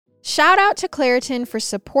Shout out to Claritin for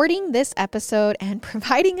supporting this episode and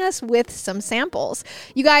providing us with some samples.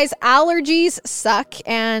 You guys, allergies suck,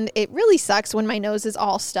 and it really sucks when my nose is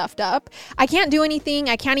all stuffed up. I can't do anything.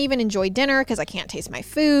 I can't even enjoy dinner because I can't taste my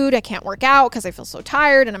food. I can't work out because I feel so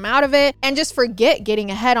tired and I'm out of it, and just forget getting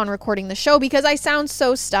ahead on recording the show because I sound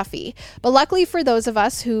so stuffy. But luckily for those of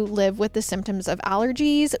us who live with the symptoms of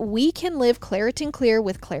allergies, we can live Claritin Clear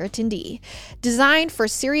with Claritin D. Designed for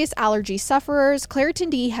serious allergy sufferers, Claritin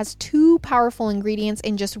D has 2 powerful ingredients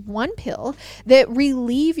in just one pill that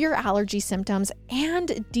relieve your allergy symptoms and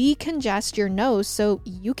decongest your nose so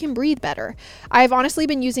you can breathe better. I've honestly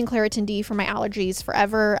been using Claritin D for my allergies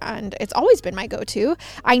forever, and it's always been my go-to.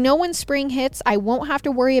 I know when spring hits, I won't have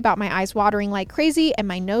to worry about my eyes watering like crazy and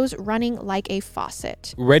my nose running like a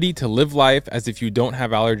faucet. Ready to live life as if you don't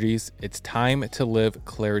have allergies? It's time to live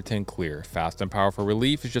Claritin Clear. Fast and powerful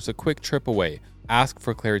relief is just a quick trip away. Ask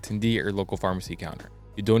for Claritin D at your local pharmacy counter.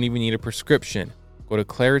 You don't even need a prescription. Go to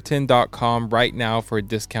Claritin.com right now for a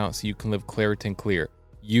discount so you can live Claritin Clear.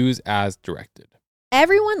 Use as directed.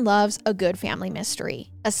 Everyone loves a good family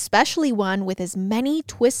mystery, especially one with as many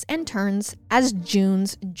twists and turns as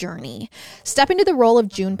June's journey. Step into the role of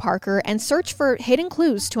June Parker and search for hidden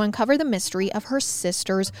clues to uncover the mystery of her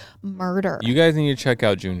sister's murder. You guys need to check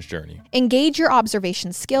out June's journey. Engage your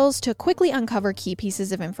observation skills to quickly uncover key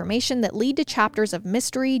pieces of information that lead to chapters of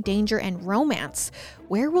mystery, danger, and romance.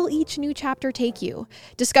 Where will each new chapter take you?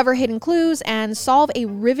 Discover hidden clues and solve a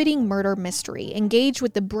riveting murder mystery. Engage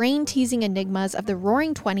with the brain-teasing enigmas of the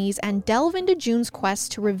Roaring Twenties and delve into June's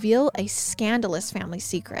quest to reveal a scandalous family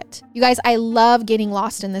secret. You guys, I love getting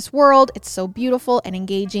lost in this world. It's so beautiful and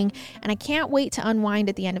engaging, and I can't wait to unwind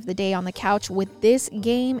at the end of the day on the couch with this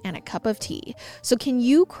game and a cup of tea. So can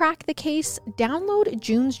you crack the case? Download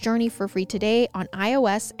June's Journey for free today on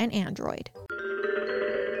iOS and Android.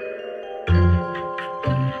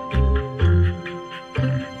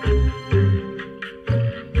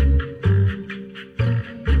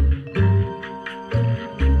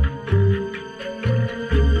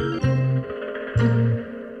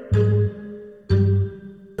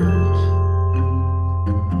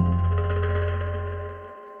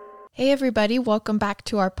 Hey everybody, welcome back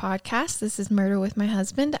to our podcast. This is Murder with My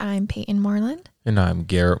Husband. I'm Peyton Moreland. And I'm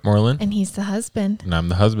Garrett Moreland. And he's the husband. And I'm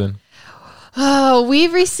the husband. Oh,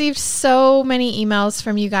 we've received so many emails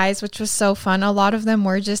from you guys, which was so fun. A lot of them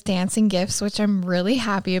were just dancing gifts, which I'm really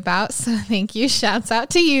happy about. So thank you. Shouts out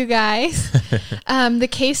to you guys. The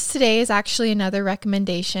case today is actually another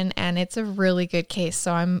recommendation, and it's a really good case.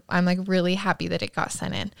 So I'm like really happy that it got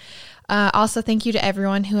sent in. Also, thank you to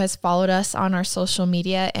everyone who has followed us on our social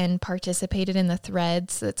media and participated in the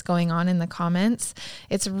threads that's going on in the comments.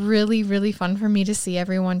 It's really, really fun for me to see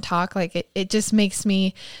everyone talk. Like it just makes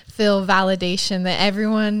me feel validation that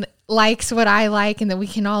everyone likes what I like and that we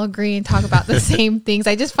can all agree and talk about the same things.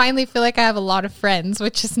 I just finally feel like I have a lot of friends,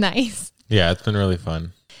 which is nice. Yeah, it's been really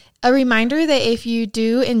fun. A reminder that if you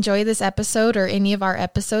do enjoy this episode or any of our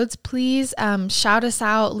episodes, please shout us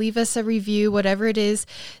out, leave us a review, whatever it is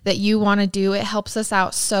that you want to do. It helps us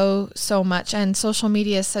out so much. And social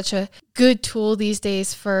media is such a good tool these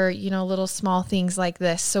days for, little small things like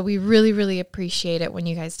this. So we really, really appreciate it when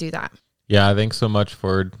you guys do that. Yeah, thanks so much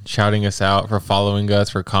for shouting us out, for following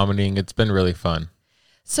us, for commenting. It's been really fun.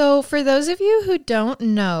 So for those of you who don't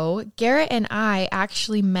know, Garrett and I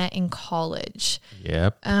actually met in college.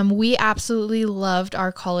 Yep. We absolutely loved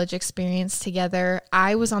our college experience together.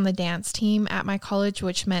 I was on the dance team at my college,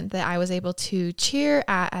 which meant that I was able to cheer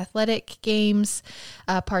at athletic games,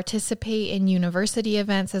 participate in university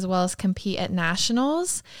events, as well as compete at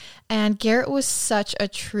nationals. And Garrett was such a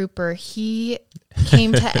trooper. He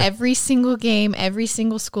came to every single game, every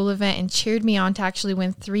single school event, and cheered me on to actually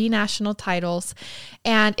win 3 national titles.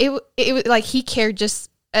 And it was like he cared just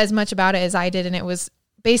as much about it as I did. And it was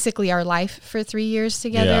basically our life for 3 years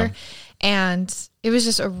together. Yeah. And it was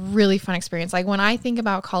just a really fun experience. Like when I think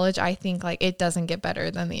about college, I think like it doesn't get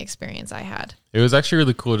better than the experience I had. It was actually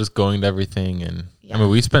really cool just going to everything. And yeah. I mean,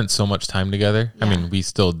 we spent so much time together. Yeah. I mean, we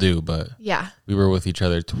still do, but yeah, we were with each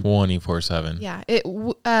other 24/7. Yeah.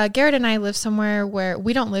 Garrett and I live somewhere where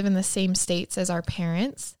we don't live in the same states as our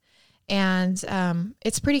parents. And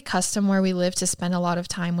it's pretty custom where we live to spend a lot of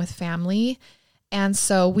time with family. And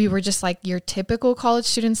so we were just like your typical college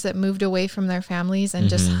students that moved away from their families.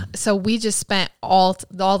 And so we just spent all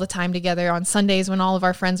the time together. On Sundays when all of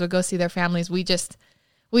our friends would go see their families, we just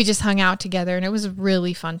hung out together, and it was a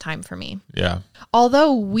really fun time for me. Yeah.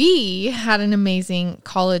 Although we had an amazing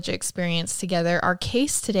college experience together, our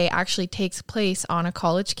case today actually takes place on a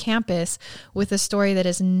college campus with a story that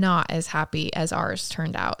is not as happy as ours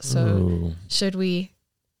turned out. So Should we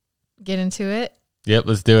get into it? Yep,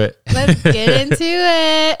 let's do it. Let's get into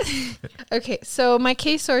it. Okay, so my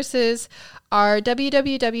case sources are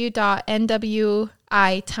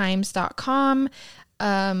www.nwitimes.com,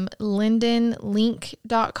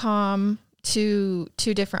 lindenlink.com, two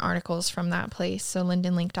different articles from that place. So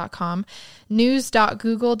lindenlink.com,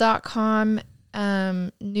 news.google.com,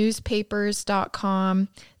 newspapers.com.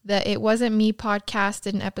 The It Wasn't Me podcast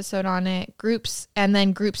did an episode on it, groups, and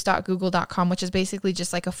then groups.google.com, which is basically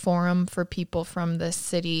just like a forum for people from the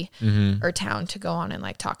city or town to go on and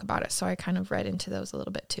like talk about it. So I kind of read into those a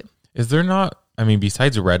little bit too. Is there not, I mean,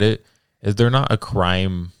 besides Reddit, is there not a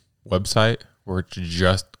crime website where it's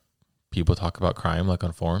just people talk about crime, like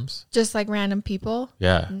on forums? Just like random people?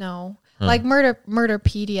 Yeah. No. Like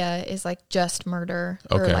Murderpedia is like just murder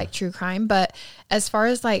or like true crime. But as far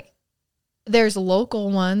as like, there's local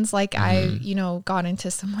ones, like I, got into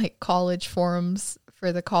some like college forums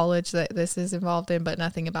for the college that this is involved in, but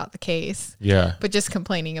nothing about the case. Yeah. But just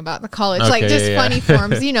complaining about the college, like just funny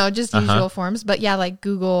forums, just usual forums. But yeah, like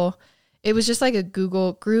Google, it was just like a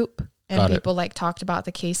Google group. And people like talked about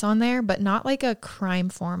the case on there, but not like a crime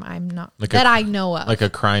forum. I'm not like that I know of. Like a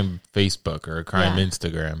crime Facebook or a crime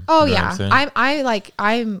Instagram. Oh yeah,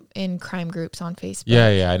 I'm in crime groups on Facebook.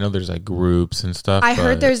 Yeah. I know there's like groups and stuff. I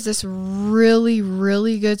heard there's this really,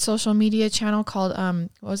 really good social media channel called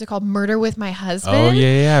what was it called? Murder with My Husband. Oh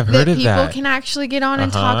yeah, I've heard of that. People can actually get on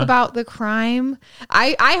and talk about the crime.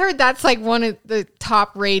 I heard that's like one of the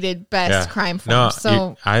top rated best crime forums.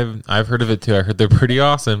 No, I've heard of it too. I heard they're pretty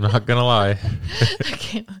awesome. Not gonna lie.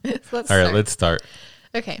 Okay, let's start.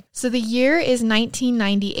 Okay, so the year is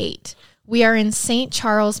 1998. We are in St.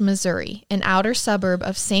 Charles, Missouri, an outer suburb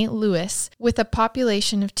of St. Louis with a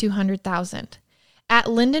population of 200,000. At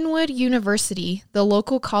Lindenwood University, the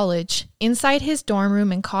local college, inside his dorm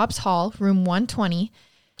room in Cobb's Hall, room 120,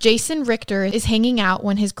 Jason Richter is hanging out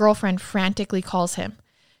when his girlfriend frantically calls him.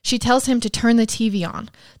 She tells him to turn the TV on.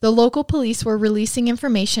 The local police were releasing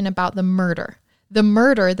information about the murder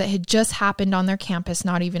that had just happened on their campus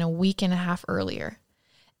not even a week and a half earlier.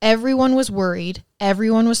 Everyone was worried,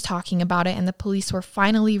 everyone was talking about it, and the police were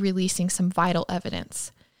finally releasing some vital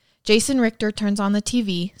evidence. Jason Richter turns on the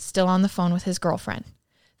TV, still on the phone with his girlfriend.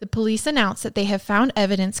 The police announce that they have found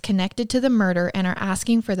evidence connected to the murder and are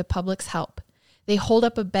asking for the public's help. They hold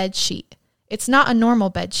up a bed sheet. It's not a normal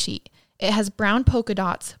bed sheet. It has brown polka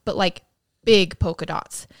dots, but like big polka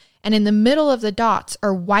dots. And in the middle of the dots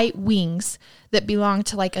are white wings that belong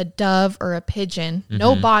to like a dove or a pigeon. Mm-hmm.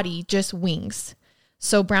 No body, just wings.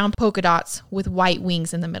 So brown polka dots with white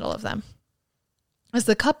wings in the middle of them. As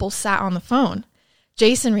the couple sat on the phone,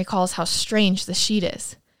 Jason recalls how strange the sheet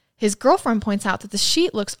is. His girlfriend points out that the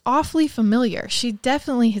sheet looks awfully familiar. She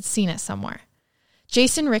definitely had seen it somewhere.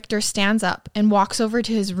 Jason Richter stands up and walks over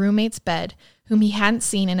to his roommate's bed, whom he hadn't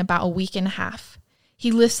seen in about a week and a half.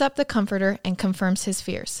 He lifts up the comforter and confirms his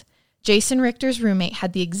fears. Jason Richter's roommate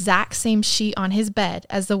had the exact same sheet on his bed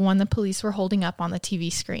as the one the police were holding up on the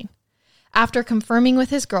TV screen. After confirming with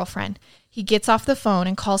his girlfriend, he gets off the phone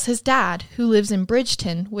and calls his dad, who lives in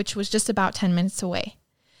Bridgeton, which was just about 10 minutes away.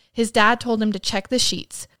 His dad told him to check the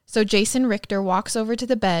sheets, so Jason Richter walks over to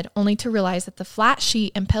the bed only to realize that the flat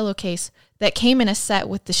sheet and pillowcase that came in a set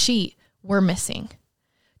with the sheet were missing.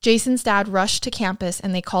 Jason's dad rushed to campus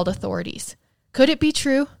and they called authorities. Could it be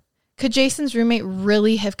true? Could Jason's roommate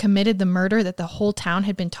really have committed the murder that the whole town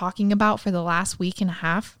had been talking about for the last week and a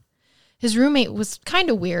half? His roommate was kind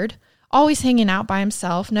of weird, always hanging out by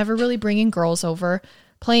himself, never really bringing girls over,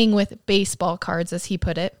 playing with baseball cards, as he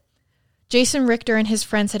put it. Jason Richter and his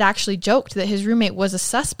friends had actually joked that his roommate was a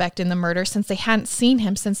suspect in the murder since they hadn't seen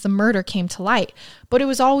him since the murder came to light, but it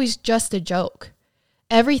was always just a joke.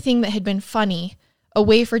 Everything that had been funny, a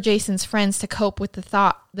way for Jason's friends to cope with the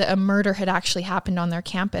thought that a murder had actually happened on their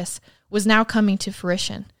campus, was now coming to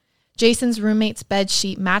fruition. Jason's roommate's bed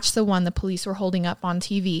sheet matched the one the police were holding up on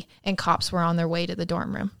TV, and cops were on their way to the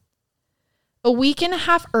dorm room. A week and a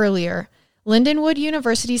half earlier, Lindenwood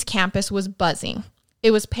University's campus was buzzing.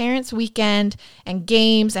 It was Parents' Weekend, and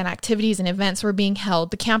games and activities and events were being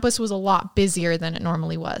held. The campus was a lot busier than it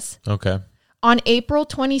normally was. Okay. On April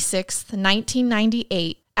 26th,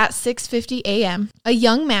 1998, at 6:50 a.m., a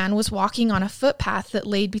young man was walking on a footpath that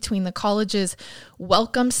laid between the college's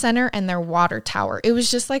Welcome Center and their water tower. It was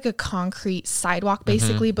just like a concrete sidewalk,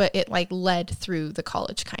 basically, but it like led through the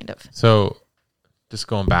college, kind of. So, just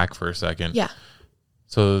going back for a second. Yeah.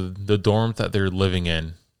 So, the dorms that they're living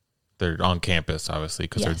in, they're on campus, obviously,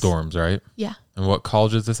 because they're dorms, right? Yeah. And what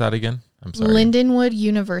college is this at again? I'm sorry. Lindenwood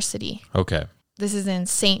University. Okay. This is in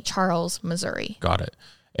St. Charles, Missouri. Got it.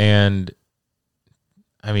 And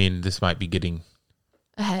I mean, this might be getting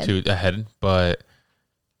ahead, but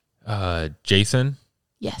Jason,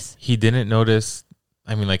 Yes. he didn't notice.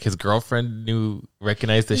 I mean, like his girlfriend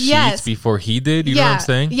recognized the sheets before he did. You know what I'm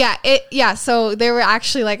saying? Yeah. So there were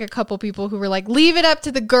actually like a couple people who were like, leave it up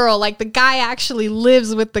to the girl. Like the guy actually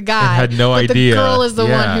lives with the guy. And had no idea. The girl is the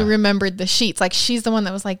one who remembered the sheets. Like she's the one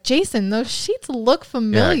that was like, Jason, those sheets look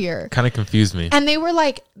familiar. Kind of confused me. And they were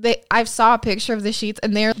like, I saw a picture of the sheets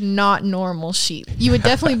and they're not normal sheets. You would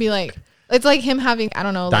definitely be like, it's like him having, I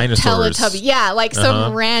don't know, like Teletubby. Yeah, like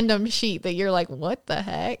some random sheet that you're like, what the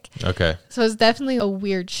heck? Okay. So it's definitely a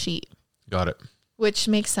weird sheet. Got it. Which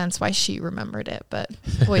makes sense why she remembered it, but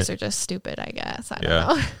boys are just stupid, I guess. I don't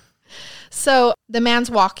know. So the man's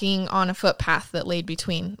walking on a footpath that laid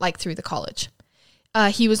between, like through the college.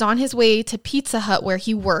 He was on his way to Pizza Hut where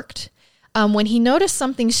he worked when he noticed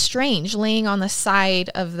something strange laying on the side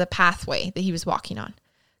of the pathway that he was walking on.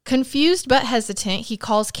 Confused but hesitant, he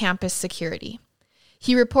calls campus security.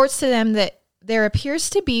 He reports to them that there appears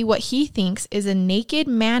to be what he thinks is a naked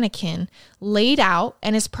mannequin laid out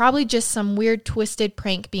and is probably just some weird twisted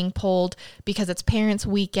prank being pulled because it's parents'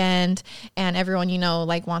 weekend and everyone,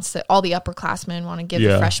 like wants to, all the upperclassmen want to give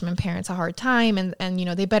the freshman parents a hard time and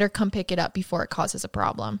they better come pick it up before it causes a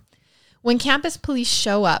problem. When campus police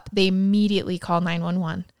show up, they immediately call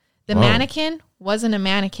 911. The mannequin wasn't a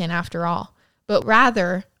mannequin after all, but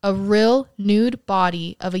rather a real nude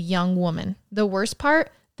body of a young woman. The worst part,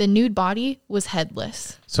 the nude body was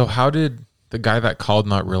headless. So how did the guy that called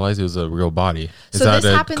not realize it was a real body? Is that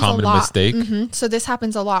a common mistake? Mm-hmm. So this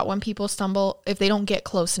happens a lot when people stumble, if they don't get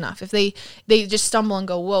close enough. If they just stumble and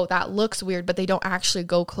go, whoa, that looks weird, but they don't actually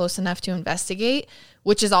go close enough to investigate,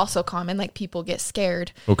 which is also common. Like people get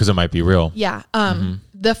scared. Well, because it might be real. Yeah.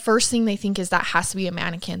 The first thing they think is that has to be a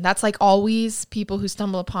mannequin. That's like always people who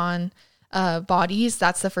stumble upon bodies.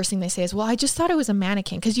 That's the first thing they say is, well, I just thought it was a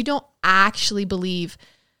mannequin. Because you don't actually believe,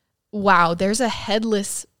 wow, there's a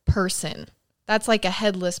headless person. That's like a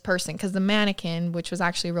headless person because the mannequin, which was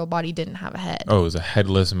actually a real body, didn't have a head. Oh, it was a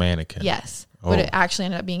headless mannequin. Yes. But it actually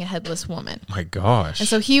ended up being a headless woman. My gosh. And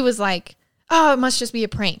so he was like, oh, it must just be a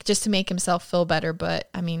prank just to make himself feel better. But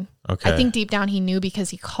I mean, I think deep down he knew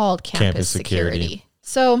because he called campus security.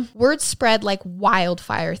 So word spread like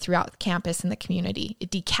wildfire throughout campus and the community. A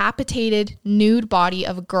decapitated nude body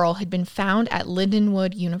of a girl had been found at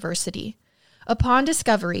Lindenwood University. Upon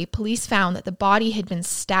discovery, police found that the body had been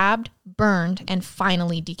stabbed, burned, and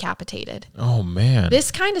finally decapitated. Oh, man.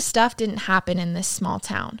 This kind of stuff didn't happen in this small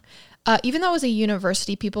town. Even though it was a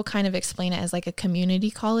university, people kind of explain it as like a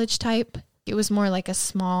community college type. It was more like a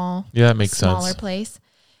smaller place.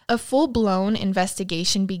 A full-blown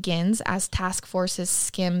investigation begins as task forces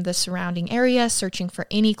skim the surrounding area, searching for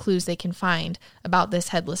any clues they can find about this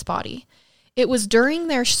headless body. It was during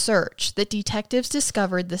their search that detectives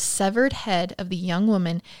discovered the severed head of the young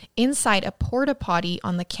woman inside a porta potty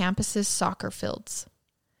on the campus's soccer fields.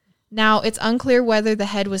 Now, it's unclear whether the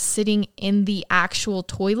head was sitting in the actual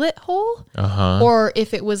toilet hole or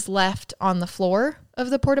if it was left on the floor of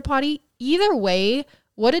the porta potty. Either way,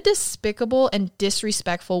 what a despicable and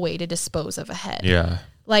disrespectful way to dispose of a head. Yeah.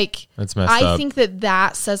 Like, that's messed up. I think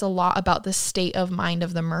that says a lot about the state of mind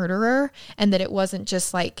of the murderer and that it wasn't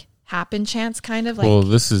just like happen chance kind of like.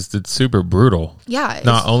 Well, it's super brutal. Yeah.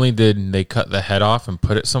 Not only did they cut the head off and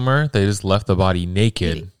put it somewhere, they just left the body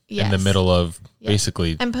naked in the middle of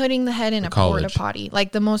basically. And putting the head in a porta potty,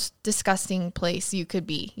 like the most disgusting place you could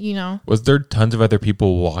be, Was there tons of other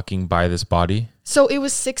people walking by this body? So it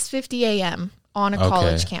was 6:50 a.m. on a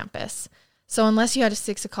college campus. So unless you had a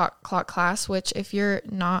 6 o'clock class, which if you're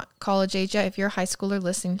not college age yet, if you're a high schooler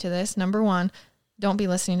listening to this, number one, don't be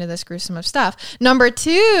listening to this gruesome of stuff. Number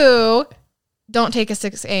two, don't take a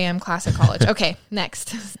 6 a.m. class at college. Okay,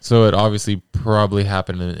 next. So it obviously probably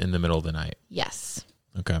happened in the middle of the night. Yes.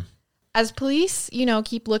 Okay. As police,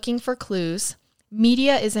 keep looking for clues,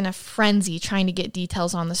 media is in a frenzy trying to get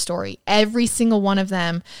details on the story. Every single one of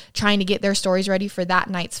them trying to get their stories ready for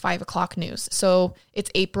that night's 5 o'clock news. So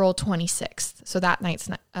it's April 26th. So that night's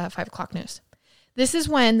 5 o'clock news. This is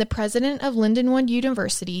when the president of Lindenwood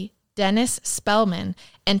University, Dennis Spellman,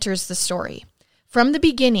 enters the story. From the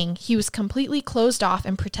beginning, he was completely closed off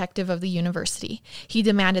and protective of the university. He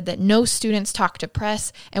demanded that no students talk to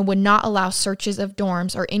press and would not allow searches of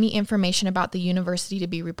dorms or any information about the university to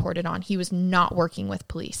be reported on. He was not working with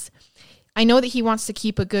police. I know that he wants to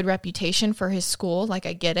keep a good reputation for his school. Like,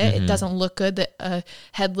 I get it. Mm-hmm. It doesn't look good that a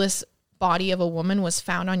headless body of a woman was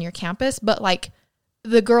found on your campus, but like,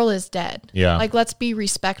 the girl is dead. Yeah. Like, let's be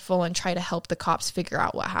respectful and try to help the cops figure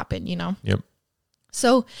out what happened, Yep.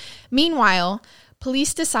 So, meanwhile,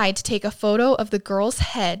 police decide to take a photo of the girl's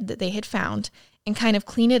head that they had found and kind of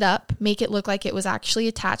clean it up, make it look like it was actually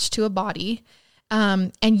attached to a body.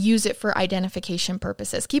 and use it for identification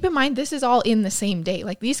purposes. Keep in mind, this is all in the same day.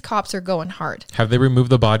 Like, these cops are going hard. Have they removed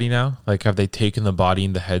the body now? Like, have they taken the body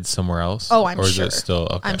and the head somewhere else? Oh, I'm sure. Or is it still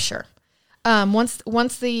okay? I'm sure.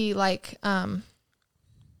 Once the like a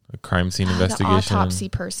crime scene investigation, the autopsy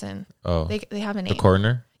person. Oh, they have a name. The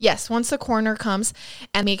coroner. Yes, once the coroner comes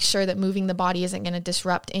and makes sure that moving the body isn't going to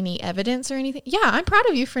disrupt any evidence or anything. Yeah, I'm proud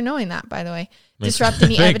of you for knowing that, by the way. Disrupt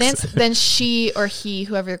any evidence, then she or he,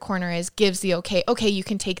 whoever the coroner is, gives the okay. Okay, you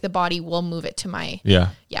can take the body. We'll move it to my... Yeah.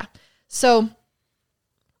 So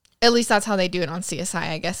at least that's how they do it on CSI.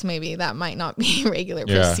 I guess maybe that might not be regular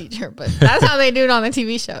procedure, but that's how they do it on the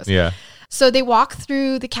TV shows. Yeah. So they walk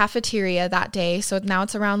through the cafeteria that day. So now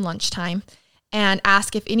it's around lunchtime. And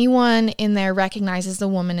ask if anyone in there recognizes the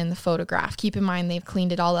woman in the photograph. Keep in mind, they've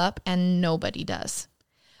cleaned it all up and nobody does.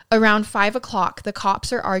 Around 5 o'clock, the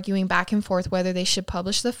cops are arguing back and forth whether they should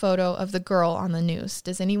publish the photo of the girl on the news.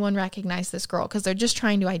 Does anyone recognize this girl? Because they're just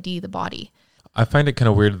trying to ID the body. I find it kind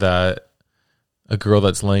of weird that a girl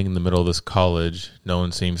that's laying in the middle of this college, no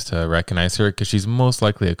one seems to recognize her because she's most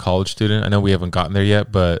likely a college student. I know we haven't gotten there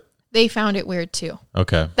yet, but... They found it weird too.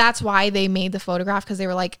 Okay. That's why they made the photograph, because they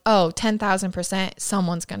were like, oh, 10,000%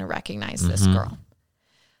 someone's going to recognize this girl.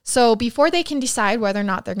 So before they can decide whether or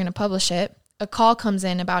not they're going to publish it, a call comes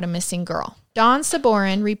in about a missing girl. Dawn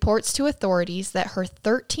Sabourin reports to authorities that her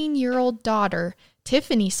 13-year-old daughter,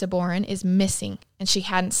 Tiffany Sabourin, is missing, and she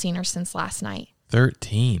hadn't seen her since last night.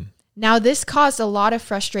 13. Now, this caused a lot of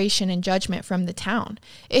frustration and judgment from the town.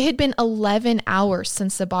 It had been 11 hours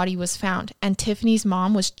since the body was found, and Tiffany's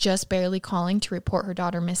mom was just barely calling to report her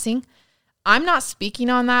daughter missing. I'm not speaking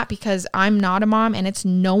on that because I'm not a mom, and it's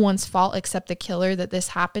no one's fault except the killer that this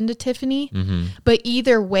happened to Tiffany. But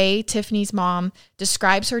either way, Tiffany's mom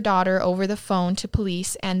describes her daughter over the phone to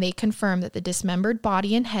police, and they confirm that the dismembered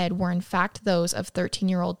body and head were in fact those of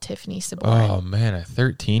 13-year-old Tiffany Sabourin. Oh man, a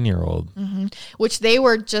 13-year-old. Which they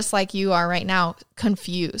were, just like you are right now,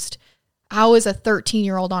 confused. How is a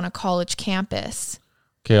 13-year-old on a college campus?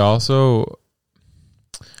 Okay, also...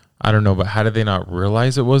 I don't know, but how did they not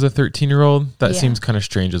realize it was a 13-year-old? That seems kind of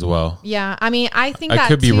strange as well. Yeah, I mean, I think that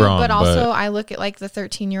could be too, wrong, but also I look at like the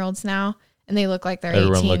 13-year-olds now, and they look like they're 18.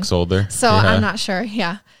 Everyone looks older. So I'm not sure.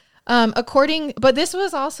 Yeah. But this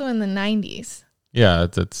was also in the 90s. Yeah,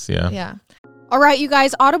 it's Yeah. All right, you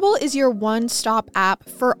guys, Audible is your one-stop app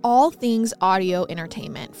for all things audio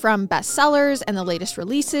entertainment, from bestsellers and the latest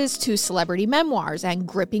releases to celebrity memoirs and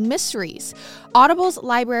gripping mysteries. Audible's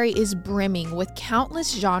library is brimming with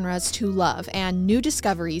countless genres to love and new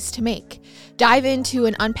discoveries to make. Dive into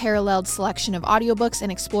an unparalleled selection of audiobooks and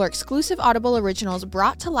explore exclusive Audible originals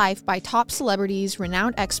brought to life by top celebrities,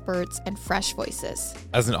 renowned experts, and fresh voices.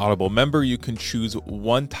 As an Audible member, you can choose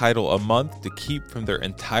one title a month to keep from their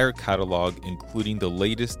entire catalog, including the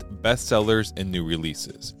latest bestsellers and new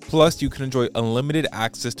releases. Plus, you can enjoy unlimited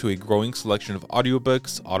access to a growing selection of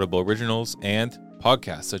audiobooks, Audible originals, and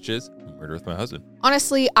podcasts such as Murder with My Husband.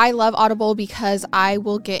 Honestly, I love Audible because I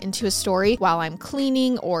will get into a story while I'm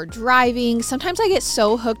cleaning or driving. Sometimes I get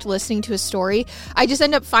so hooked listening to a story, I just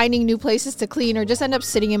end up finding new places to clean or just end up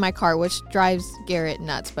sitting in my car, which drives Garrett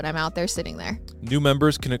nuts, but I'm out there sitting there. New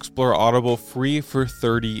members can explore Audible free for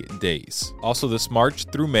 30 days. Also, this March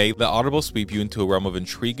through May, let Audible sweep you into a realm of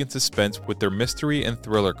intrigue and suspense with their mystery and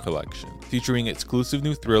thriller collection, featuring exclusive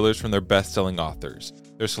new thrillers from their best-selling authors.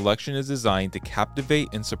 Their selection is designed to captivate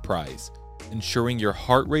and surprise, ensuring your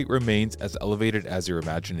heart rate remains as elevated as your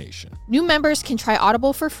imagination. New members can try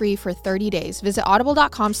Audible for free for 30 days. Visit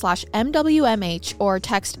audible.com/MWMH or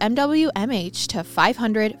text MWMH to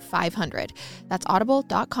 500-500. That's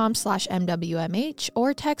audible.com/MWMH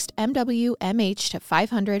or text MWMH to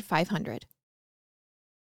 500-500.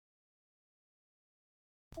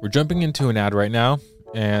 We're jumping into an ad right now,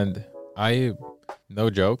 and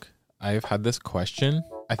no joke, I've had this question.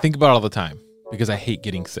 I think about it all the time because I hate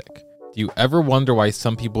getting sick. Do you ever wonder why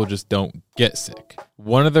some people just don't get sick?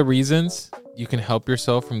 One of the reasons you can help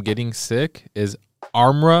yourself from getting sick is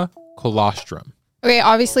Armra Colostrum. Okay,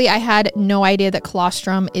 obviously I had no idea that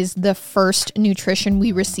colostrum is the first nutrition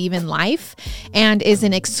we receive in life and is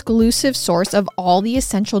an exclusive source of all the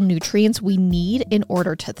essential nutrients we need in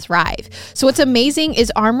order to thrive. So what's amazing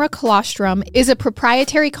is Armra Colostrum is a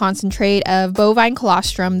proprietary concentrate of bovine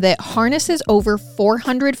colostrum that harnesses over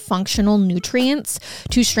 400 functional nutrients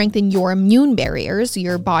to strengthen your immune barriers,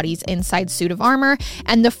 your body's inside suit of armor,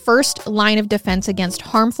 and the first line of defense against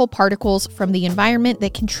harmful particles from the environment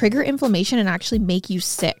that can trigger inflammation and actually make you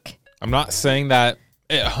sick. I'm not saying that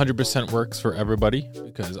it 100% works for everybody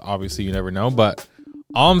because obviously you never know, but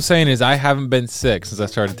All I'm saying is I haven't been sick since I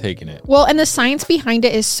started taking it. Well, and the science behind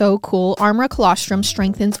it is so cool. Armra Colostrum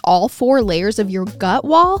strengthens all 4 layers of your gut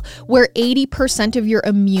wall, where 80% of your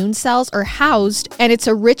immune cells are housed, and it's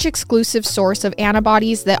a rich, exclusive source of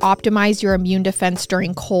antibodies that optimize your immune defense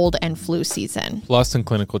during cold and flu season. Plus, in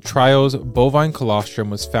clinical trials, bovine colostrum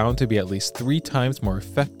was found to be at least 3 times more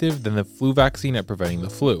effective than the flu vaccine at preventing the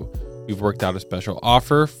flu. We've worked out a special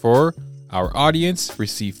offer for our audience.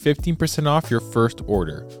 Receive 15% off your first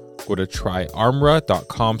order. Go to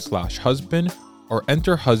tryarmra.com/husband or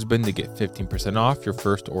enter husband to get 15% off your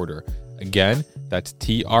first order. Again, that's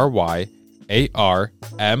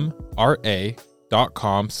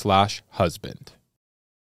tryarmra.com/husband.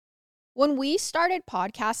 When we started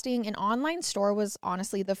podcasting, an online store was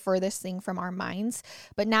honestly the furthest thing from our minds.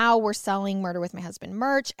 But now we're selling Murder with My Husband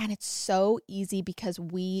merch, and it's so easy because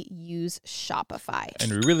we use Shopify.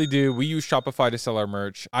 And we really do. We use Shopify to sell our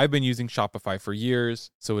merch. I've been using Shopify for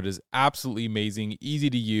years, so it is absolutely amazing, easy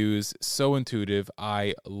to use, so intuitive.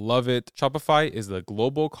 I love it. Shopify is the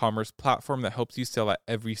global commerce platform that helps you sell at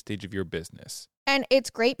every stage of your business. And it's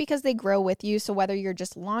great because they grow with you. So whether you're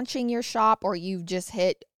just launching your shop or you've just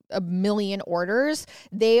hit 1 million orders,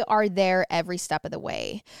 they are there every step of the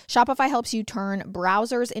way. Shopify helps you turn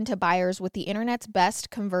browsers into buyers with the internet's best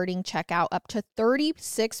converting checkout, up to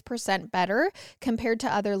 36% better compared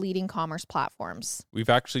to other leading commerce platforms. We've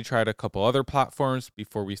actually tried a couple other platforms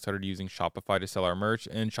before we started using Shopify to sell our merch,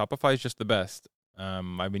 and Shopify is just the best.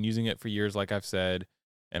 I've been using it for years, like I've said,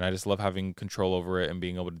 and I just love having control over it and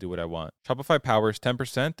being able to do what I want. Shopify powers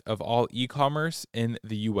 10% of all e-commerce in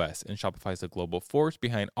the U.S., and Shopify is the global force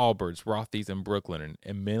behind Allbirds, Rothy's, and Brooklinen,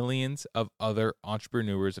 and millions of other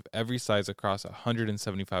entrepreneurs of every size across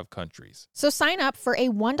 175 countries. So sign up for a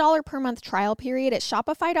 $1 per month trial period at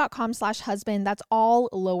shopify.com/husband. That's all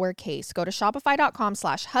lowercase. Go to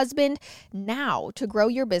shopify.com/husband now to grow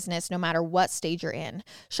your business no matter what stage you're in.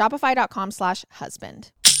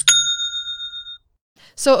 Shopify.com/husband.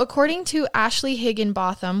 So according to Ashley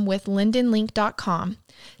Higginbotham with LindenLink.com,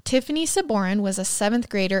 Tiffany Saborin was a 7th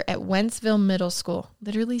grader at Wentzville Middle School.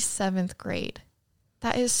 Literally 7th grade.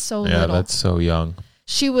 That is so little. Yeah, that's so young.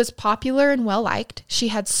 She was popular and well-liked. She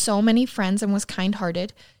had so many friends and was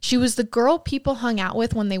kind-hearted. She was the girl people hung out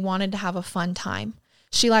with when they wanted to have a fun time.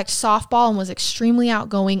 She liked softball and was extremely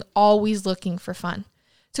outgoing, always looking for fun.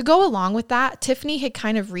 To go along with that, Tiffany had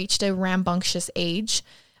kind of reached a rambunctious age.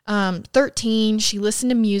 13, she listened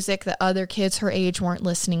to music that other kids her age weren't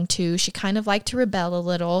listening to. She kind of liked to rebel a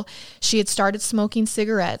little. She had started smoking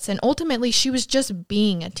cigarettes, and ultimately she was just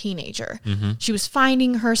being a teenager. Mm-hmm. She was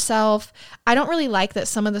finding herself. I don't really like that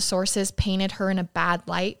some of the sources painted her in a bad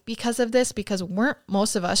light because of this, because weren't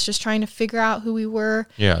most of us just trying to figure out who we were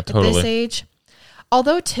at this age?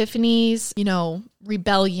 Although Tiffany's,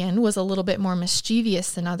 rebellion was a little bit more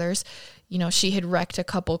mischievous than others, she had wrecked a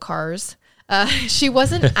couple cars. She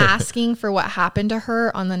wasn't asking for what happened to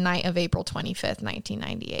her on the night of April 25th,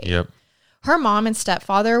 1998. Yep. Her mom and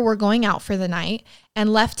stepfather were going out for the night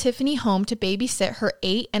and left Tiffany home to babysit her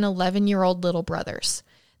 8 and 11-year-old little brothers.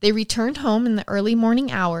 They returned home in the early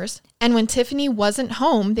morning hours, and when Tiffany wasn't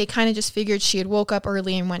home, they kind of just figured she had woke up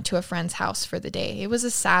early and went to a friend's house for the day. It was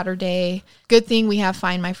a Saturday. Good thing we have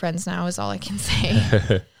Find My Friends now is all I can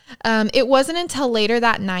say. It wasn't until later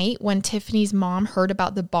that night when Tiffany's mom heard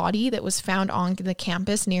about the body that was found on the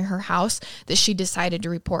campus near her house that she decided to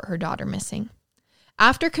report her daughter missing.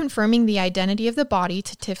 After confirming the identity of the body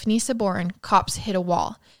to Tiffany Saborin, cops hit a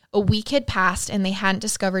wall. A week had passed and they hadn't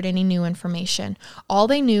discovered any new information. All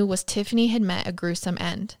they knew was Tiffany had met a gruesome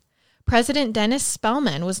end. President Dennis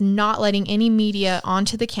Spellman was not letting any media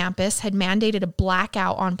onto the campus, had mandated a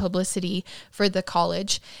blackout on publicity for the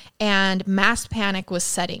college, and mass panic was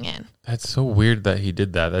setting in. That's so weird that he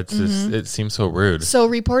did that. That's just, it seems so rude. So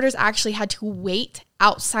reporters actually had to wait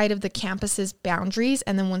outside of the campus's boundaries,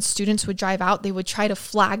 and then when students would drive out, they would try to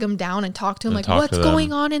flag them down and talk to them, what's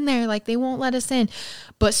going on in there? Like, they won't let us in.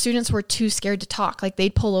 But students were too scared to talk. Like,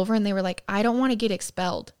 they'd pull over and they were like, I don't want to get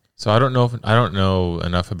expelled. So I don't know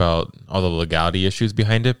enough about all the legality issues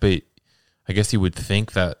behind it, but I guess you would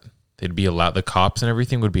think that they'd be allowed, the cops and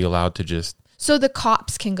everything would be allowed to just. So the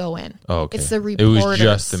cops can go in. Oh, okay. It's the reporters. It was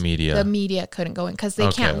just the media. The media couldn't go in because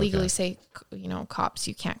they can't legally say, cops,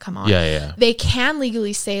 you can't come on. Yeah. They can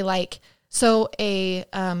legally say, so a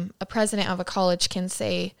president of a college can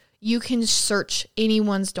say, you can search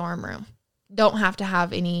anyone's dorm room. Don't have to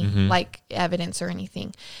have any evidence or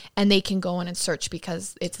anything, and they can go in and search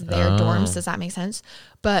because it's their dorms. Does that make sense?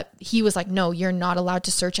 But he was like, no, you're not allowed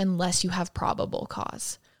to search unless you have probable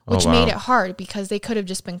cause, which made it hard because they could have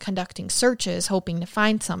just been conducting searches hoping to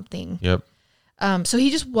find something. Yep. So he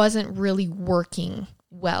just wasn't really working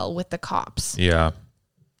well with the cops. Yeah.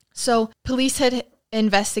 So police had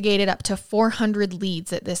investigated up to 400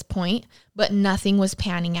 leads at this point, but nothing was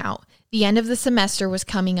panning out. The end of the semester was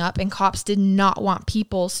coming up and cops did not want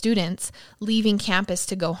students leaving campus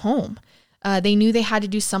to go home. They knew they had to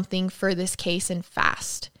do something for this case and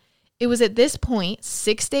fast. It was at this point,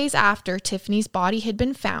 6 days after Tiffany's body had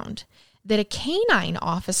been found, that a canine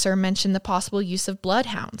officer mentioned the possible use of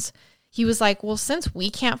bloodhounds. He was like, well, since we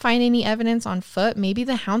can't find any evidence on foot, maybe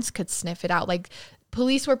the hounds could sniff it out. Like,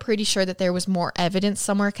 police were pretty sure that there was more evidence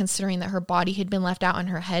somewhere, considering that her body had been left out and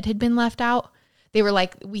her head had been left out. They were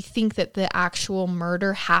like, we think that the actual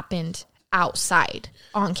murder happened outside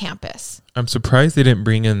on campus. I'm surprised they didn't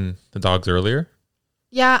bring in the dogs earlier.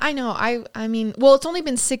 Yeah, I know. I mean, well, it's only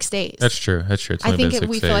been 6 days. That's true. It's I only think been 6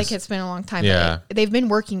 we days. feel like it's been a long time. Yeah. But they've been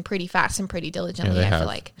working pretty fast and pretty diligently, Yeah, they I have. feel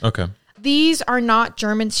like. Okay. These are not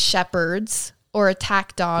German shepherds or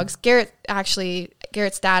attack dogs.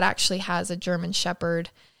 Garrett's dad actually has a German shepherd,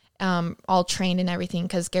 all trained and everything,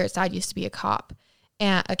 because Garrett's dad used to be a cop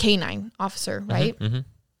and a canine officer, right? Mm-hmm.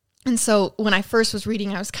 And so when I first was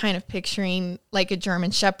reading, I was kind of picturing like a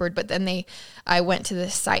German shepherd, but then I went to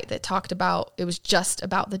this site that talked about, it was just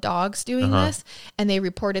about the dogs doing this. And they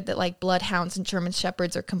reported that like bloodhounds and German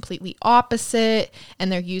shepherds are completely opposite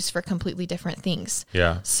and they're used for completely different things.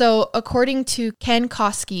 Yeah. So according to Ken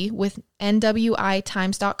Koski with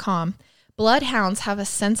NWITimes.com, bloodhounds have a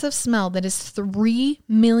sense of smell that is 3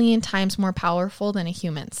 million times more powerful than a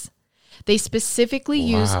human's. They specifically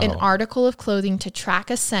use an article of clothing to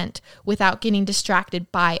track a scent without getting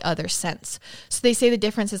distracted by other scents. So they say the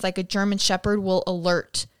difference is like a German shepherd will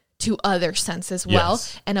alert to other scents as well.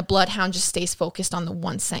 Yes. And a bloodhound just stays focused on the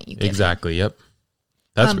one scent you give. Exactly. Yep.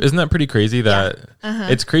 Isn't that pretty crazy that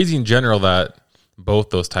it's crazy in general that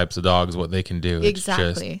both those types of dogs, what they can do.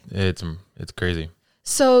 Exactly. It's crazy.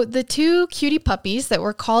 So the two cutie puppies that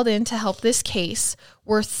were called in to help this case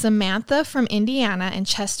were Samantha from Indiana and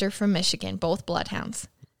Chester from Michigan, both bloodhounds.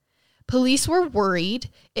 Police were worried.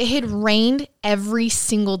 It had rained every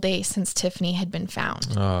single day since Tiffany had been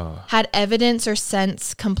found. Had evidence or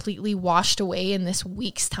scents completely washed away in this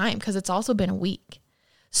week's time, because it's also been a week.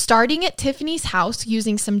 Starting at Tiffany's house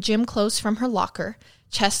using some gym clothes from her locker,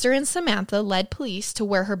 Chester and Samantha led police to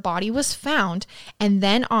where her body was found and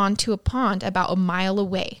then on to a pond about a mile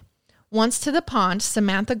away. Once to the pond,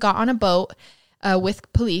 Samantha got on a boat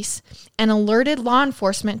with police and alerted law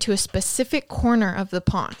enforcement to a specific corner of the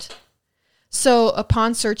pond. So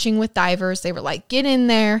upon searching with divers, they were like, get in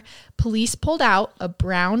there. Police pulled out a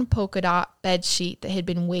brown polka dot bed sheet that had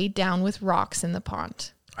been weighed down with rocks in the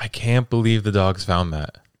pond. I can't believe the dogs found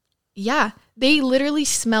that. Yeah, they literally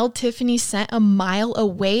smelled Tiffany's scent a mile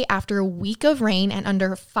away after a week of rain and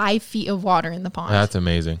under 5 feet of water in the pond. That's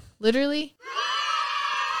amazing. Literally,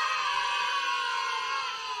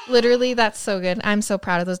 that's so good. I'm so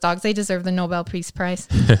proud of those dogs. They deserve the Nobel Peace Prize.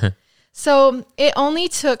 So it only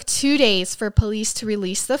took 2 days for police to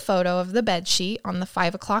release the photo of the bedsheet on the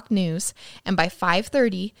 5 o'clock news. And by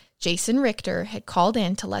 5:30, Jason Richter had called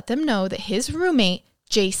in to let them know that his roommate,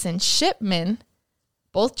 Jason Shipman,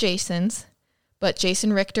 both Jasons, but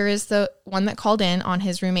Jason Richter is the one that called in on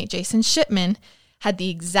his roommate, Jason Shipman, had the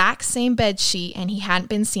exact same bed sheet and he hadn't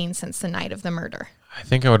been seen since the night of the murder. I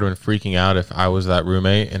think I would have been freaking out if I was that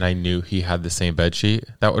roommate and I knew he had the same bed sheet.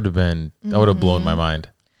 That would have blown my mind.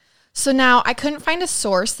 So now I couldn't find a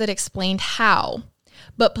source that explained how,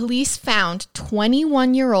 but police found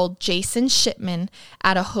 21-year-old Jason Shipman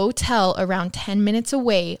at a hotel around 10 minutes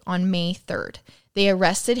away on May 3rd. They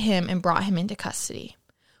arrested him and brought him into custody.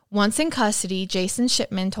 Once in custody, Jason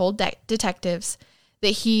Shipman told detectives that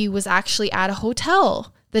he was actually at a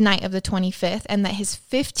hotel the night of the 25th and that his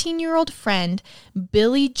 15-year-old friend,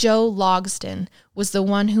 Billy Joe Logsdon, was the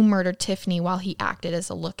one who murdered Tiffany while he acted as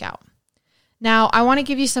a lookout. Now, I want to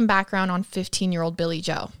give you some background on 15-year-old Billy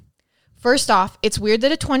Joe. First off, it's weird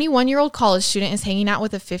that a 21-year-old college student is hanging out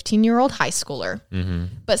with a 15-year-old high schooler. Mm-hmm.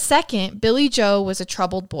 But second, Billy Joe was a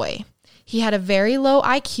troubled boy. He had a very low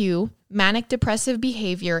IQ, manic depressive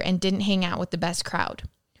behavior, and didn't hang out with the best crowd.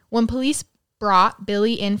 When police brought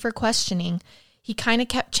Billy in for questioning, he kind of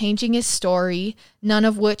kept changing his story, none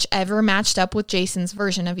of which ever matched up with Jason's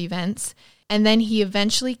version of events. And then he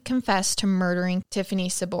eventually confessed to murdering Tiffany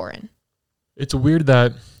Sabourin. It's weird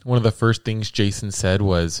that one of the first things Jason said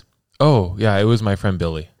was, oh, yeah, it was my friend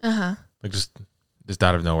Billy. Uh-huh. Like just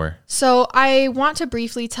out of nowhere. So I want to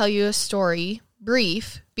briefly tell you a story,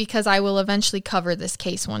 brief, because I will eventually cover this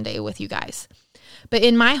case one day with you guys. But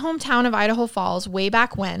in my hometown of Idaho Falls, way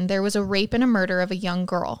back when, there was a rape and a murder of a young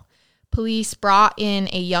girl. Police brought in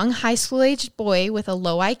a young high school-aged boy with a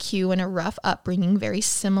low IQ and a rough upbringing, very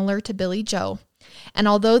similar to Billy Joe. And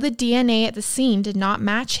although the DNA at the scene did not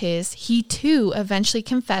match his, he too eventually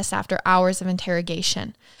confessed after hours of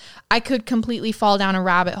interrogation. I could completely fall down a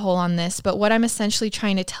rabbit hole on this, but what I'm essentially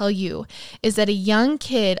trying to tell you is that a young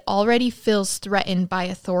kid already feels threatened by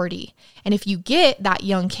authority. And if you get that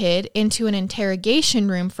young kid into an interrogation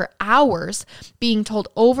room for hours, being told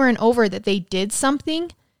over and over that they did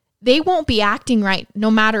something, they won't be acting right, no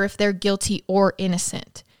matter if they're guilty or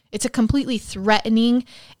innocent. It's a completely threatening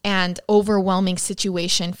and overwhelming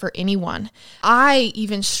situation for anyone. I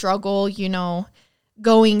even struggle,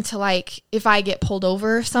 going to like, if I get pulled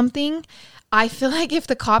over or something, I feel like if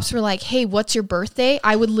the cops were like, hey, what's your birthday?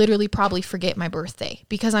 I would literally probably forget my birthday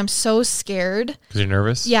because I'm so scared. Because you're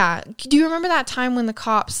nervous? Yeah. Do you remember that time when the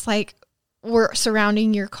cops were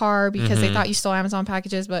surrounding your car because they thought you stole Amazon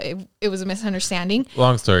packages, but it was a misunderstanding?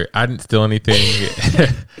 Long story. I didn't steal anything.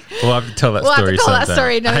 We'll have to tell that story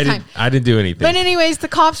sometime. Time. I didn't do anything. But anyways, the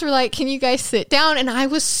cops were like, can you guys sit down? And I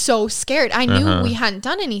was so scared. I knew we hadn't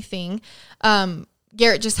done anything.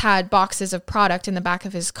 Garrett just had boxes of product in the back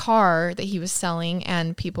of his car that he was selling,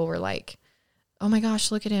 and people were like, oh my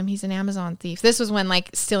gosh, look at him. He's an Amazon thief. This was when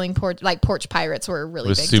stealing porch pirates were a really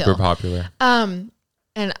big deal. It was super popular.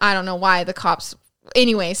 And I don't know why the cops,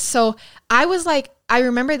 anyways. So I was like, I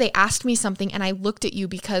remember they asked me something and I looked at you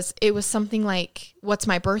because it was something like, what's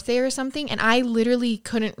my birthday or something? And I literally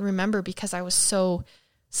couldn't remember because I was so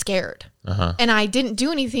scared. And I didn't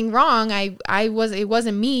do anything wrong. It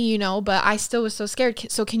wasn't me, but I still was so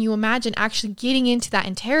scared. So can you imagine actually getting into that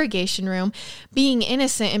interrogation room, being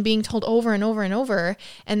innocent and being told over and over and over,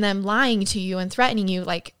 and them lying to you and threatening you?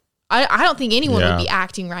 Like, I don't think anyone would be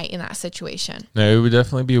acting right in that situation. No, it would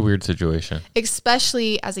definitely be a weird situation.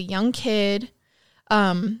 Especially as a young kid,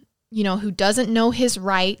 who doesn't know his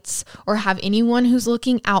rights or have anyone who's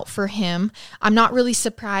looking out for him. I'm not really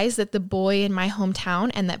surprised that the boy in my hometown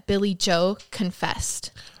and that Billy Joe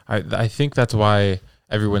confessed. I think that's why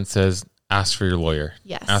everyone says, ask for your lawyer.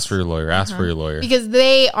 Yes. Ask for your lawyer. Ask for your lawyer. Because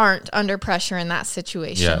they aren't under pressure in that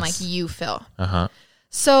situation like you feel.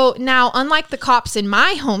 So now, unlike the cops in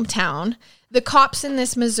my hometown, the cops in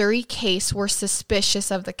this Missouri case were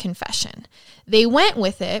suspicious of the confession. They went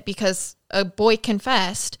with it because a boy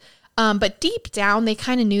confessed, but deep down, they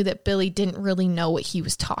kind of knew that Billy didn't really know what he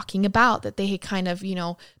was talking about, that they had kind of,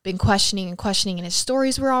 been questioning, and his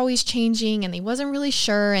stories were always changing, and he wasn't really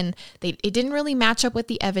sure, and it didn't really match up with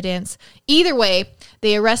the evidence. Either way,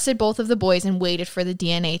 they arrested both of the boys and waited for the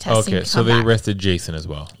DNA testing to come so they back. arrested Jason as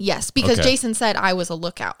well. Yes, because Jason said, I was a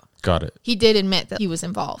lookout. Got it. He did admit that he was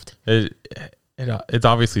involved. It's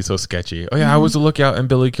obviously so sketchy. Oh, yeah, I was a lookout, and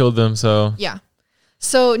Billy killed them, so... Yeah.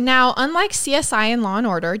 So now, unlike CSI and Law &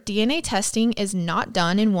 Order, DNA testing is not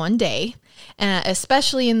done in one day,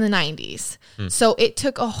 especially in the 90s. So it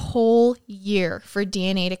took a whole year for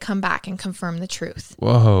DNA to come back and confirm the truth.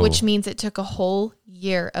 Whoa. Which means it took a whole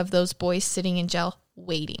year of those boys sitting in jail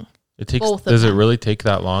waiting. Does it really take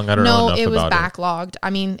that long? I don't know enough about it. No, it was backlogged. I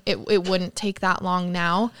mean, it wouldn't take that long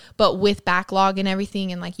now, but with backlog and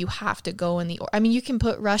everything, and you have to go in you can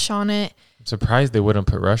put Rush on it. I'm surprised they wouldn't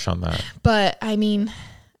put Rush on that. But I mean,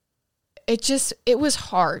 it was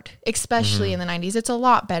hard, especially in the 90s. It's a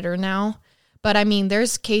lot better now. But I mean,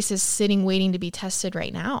 there's cases sitting waiting to be tested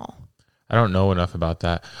right now. I don't know enough about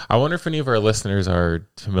that. I wonder if any of our listeners are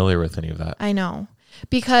familiar with any of that. I know.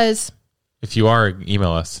 Because if you are,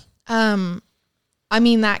 email us. I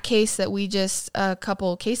mean, that case that we just, a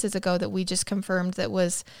couple cases ago that we just confirmed that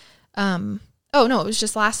was, it was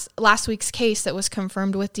just last week's case that was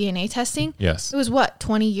confirmed with DNA testing. Yes. It was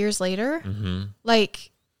 20 years later?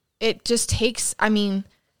 It just takes,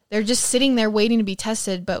 they're just sitting there waiting to be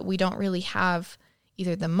tested, but we don't really have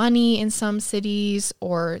either the money in some cities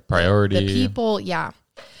or priority. The people. Yeah.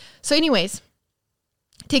 So anyways,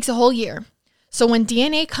 it takes a whole year. So when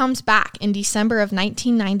DNA comes back in December of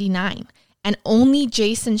 1999 and only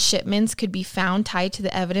Jason Shipmans could be found tied to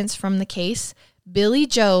the evidence from the case, Billy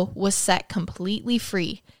Joe was set completely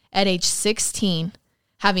free at age 16,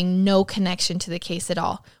 having no connection to the case at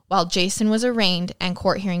all, while Jason was arraigned and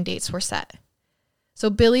court hearing dates were set. So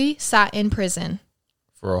Billy sat in prison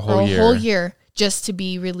for a whole year just to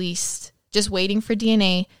be released, just waiting for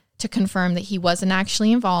DNA to confirm that he wasn't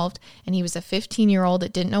actually involved, and he was a 15-year-old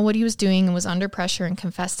that didn't know what he was doing and was under pressure and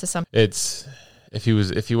confessed to something. If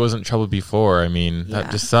he wasn't in trouble before, that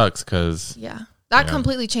just sucks because that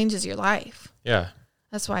completely changes your life. Yeah,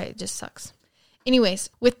 that's why it just sucks.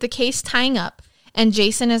 Anyways, with the case tying up and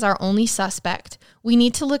Jason is our only suspect, we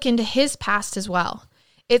need to look into his past as well.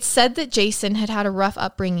 It's said that Jason had a rough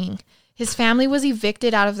upbringing. His family was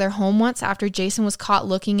evicted out of their home once after Jason was caught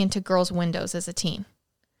looking into girls' windows as a teen.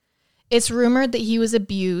 It's rumored that he was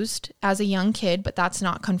abused as a young kid, but that's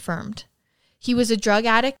not confirmed. He was a drug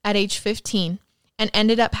addict at age 15 and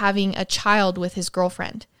ended up having a child with his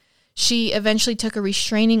girlfriend. She eventually took a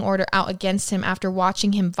restraining order out against him after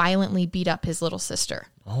watching him violently beat up his little sister.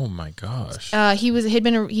 Oh my gosh. He'd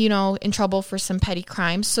been, in trouble for some petty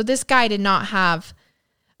crimes. So this guy did not have,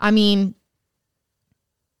 I'm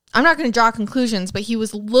not going to draw conclusions, but he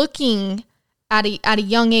was looking at a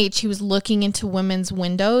young age. He was looking into women's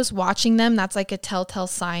windows, watching them. That's like a telltale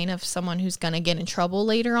sign of someone who's going to get in trouble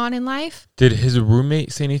later on in life. Did his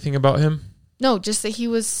roommate say anything about him? No, just that he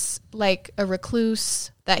was like a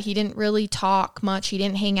recluse, that he didn't really talk much. He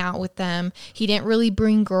didn't hang out with them. He didn't really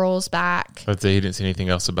bring girls back. I'd say he didn't say anything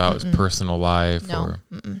else about his personal life. No.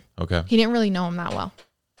 Okay. He didn't really know him that well.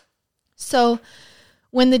 So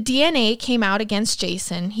when the DNA came out against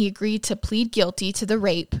Jason, he agreed to plead guilty to the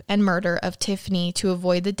rape and murder of Tiffany to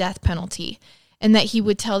avoid the death penalty, and that he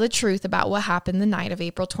would tell the truth about what happened the night of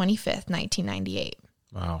April 25th, 1998.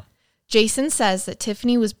 Wow. Jason says that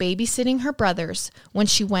Tiffany was babysitting her brothers when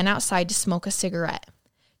she went outside to smoke a cigarette.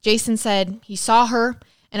 Jason said he saw her,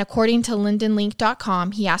 and according to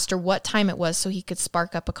LinkedInLink.com, he asked her what time it was so he could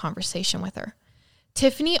spark up a conversation with her.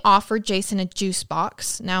 Tiffany offered Jason a juice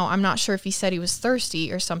box. Now, I'm not sure if he said he was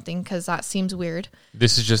thirsty or something, because that seems weird.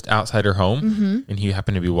 This is just outside her home, and he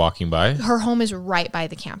happened to be walking by? Her home is right by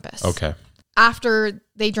the campus. Okay. After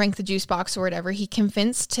they drank the juice box or whatever, he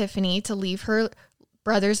convinced Tiffany to leave her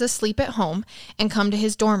brothers asleep at home and come to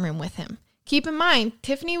his dorm room with him. Keep in mind,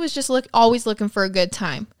 Tiffany was just always looking for a good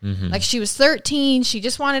time. Like, she was 13. She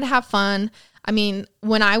just wanted to have fun. I mean,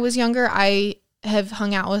 when I was younger, I have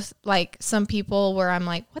hung out with like some people where I'm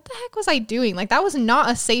like, what the heck was I doing? Like, that was not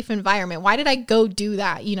a safe environment. Why did I go do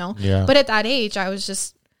that? Yeah. But at that age, I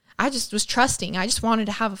just was trusting. I just wanted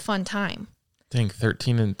to have a fun time. Dang,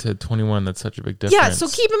 13 into 21, that's such a big difference. Yeah, so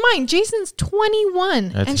keep in mind, Jason's 21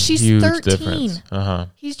 that's and she's huge 13. Difference.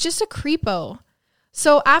 He's just a creepo.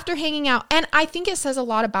 So after hanging out, and I think it says a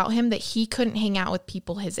lot about him that he couldn't hang out with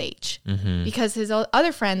people his age, because his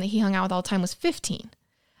other friend that he hung out with all the time was 15.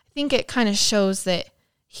 I think it kind of shows that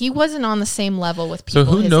he wasn't on the same level with people. So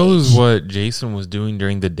who his knows age. what Jason was doing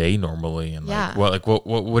during the day normally, and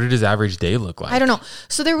what did his average day look like? I don't know.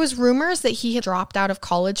 So there was rumors that he had dropped out of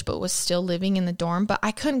college but was still living in the dorm, but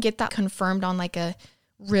I couldn't get that confirmed on like a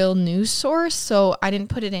real news source, so I didn't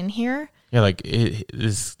put it in here. Yeah, like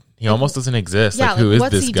he almost doesn't exist. Yeah, like who is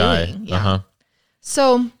what's this he guy? Doing? Yeah.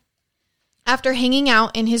 So after hanging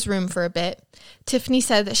out in his room for a bit, Tiffany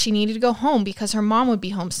said that she needed to go home because her mom would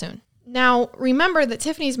be home soon. Now, remember that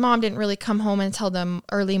Tiffany's mom didn't really come home until the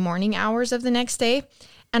early morning hours of the next day.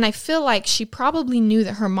 And I feel like she probably knew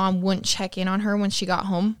that her mom wouldn't check in on her when she got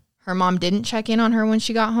home. Her mom didn't check in on her when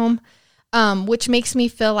she got home, which makes me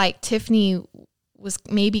feel like Tiffany was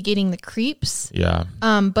maybe getting the creeps. Yeah.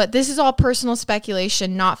 But this is all personal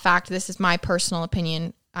speculation, not fact. This is my personal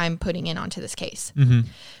opinion I'm putting in onto this case.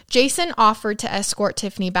 Jason offered to escort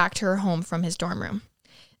Tiffany back to her home from his dorm room.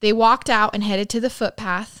 They walked out and headed to the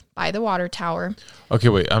footpath by the water tower. Okay,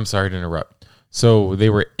 wait. I'm sorry to interrupt. So they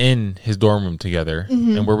were in his dorm room together.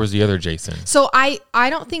 And where was the other Jason? So I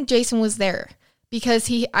don't think Jason was there because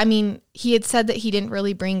he had said that he didn't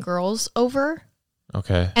really bring girls over.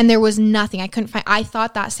 Okay. And there was nothing. I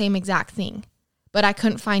thought that same exact thing, but I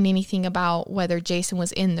couldn't find anything about whether Jason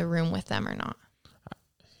was in the room with them or not.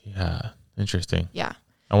 Yeah. Interesting. Yeah.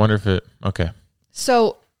 I wonder if okay.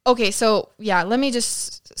 So yeah, let me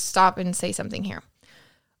just stop and say something here.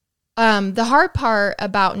 The hard part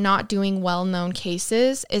about not doing well-known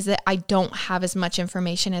cases is that I don't have as much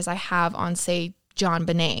information as I have on, say, John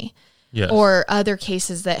Bonet. Yes. Or other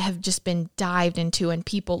cases that have just been dived into and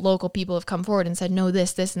local people have come forward and said, no,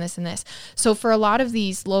 this, and this, and this. So for a lot of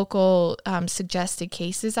these local suggested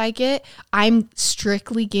cases I'm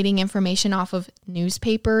strictly getting information off of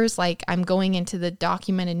newspapers. Like, I'm going into the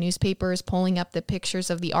documented newspapers, pulling up the pictures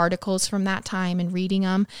of the articles from that time and reading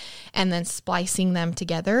them and then splicing them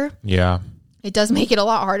together. Yeah. It does make it a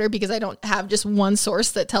lot harder because I don't have just one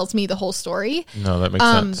source that tells me the whole story. No, that makes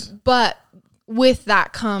sense. But with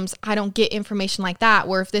that comes, I don't get information like that,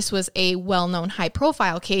 where if this was a well-known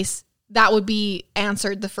high-profile case, that would be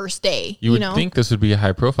answered the first day. You would think this would be a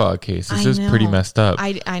high-profile case. This is pretty messed up.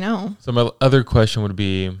 I know. So my other question would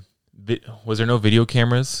be, was there no video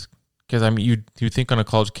cameras? Because, you think on a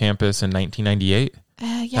college campus in 1998,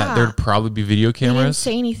 yeah, there'd probably be video cameras. They didn't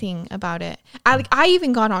say anything about it. I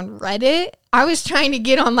even got on Reddit I was trying to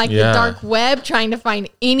get on like the dark web, trying to find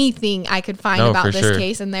anything I could find about this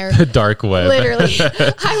case. And there, the dark web, literally,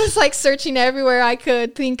 I was like searching everywhere I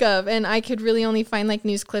could think of, and I could really only find like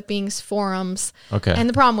news clippings, forums. Okay. And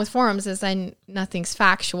the problem with forums is then nothing's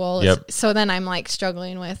factual. Yep. So then I'm like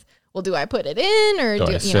struggling with, well, do I put it in or do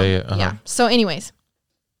I say it? Yeah. So anyways,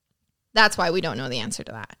 that's why we don't know the answer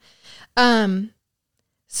to that.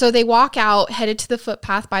 So they walk out, headed to the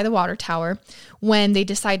footpath by the water tower, when they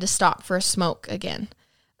decide to stop for a smoke again.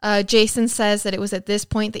 Jason says that it was at this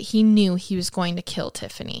point that he knew he was going to kill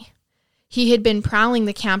Tiffany. He had been prowling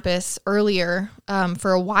the campus earlier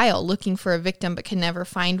for a while looking for a victim, but could never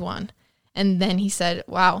find one. And then he said,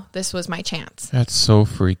 wow, this was my chance. That's so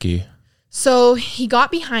freaky. So he got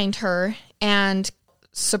behind her and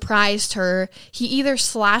surprised her. He either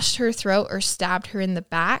slashed her throat or stabbed her in the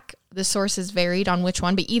back. The sources varied on which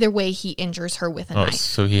one, but either way, he injures her with a knife.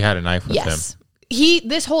 So he had a knife with him.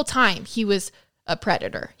 This whole time, he was a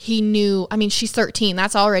predator. He knew, I mean, she's 13.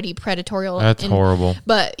 That's already predatory. That's horrible.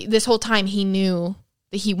 But this whole time, he knew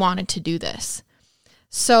that he wanted to do this.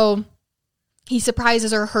 So he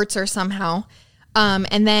surprises her, hurts her somehow.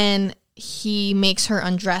 And then he makes her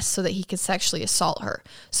undress so that he could sexually assault her.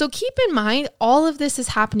 So keep in mind, all of this is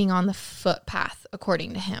happening on the footpath,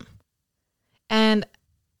 according to him. And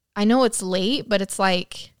I know it's late, but it's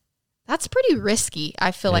like, that's pretty risky,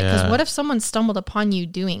 I feel like. Because what if someone stumbled upon you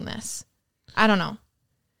doing this? I don't know.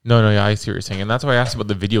 No, yeah, I see what you're saying. And that's why I asked about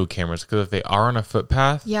the video cameras. Because if they are on a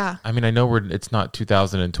footpath, I mean, I know it's not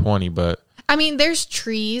 2020, but... I mean, there's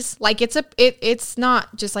trees. Like, it's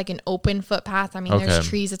not just like an open footpath. I mean, there's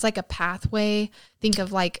trees. It's like a pathway. Think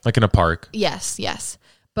of like in a park. Yes.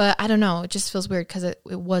 But I don't know. It just feels weird because it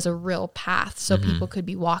was a real path. So people could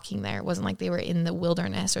be walking there. It wasn't like they were in the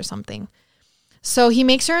wilderness or something. So he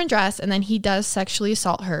makes her undress and then he does sexually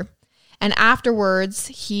assault her. And afterwards,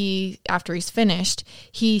 after he's finished,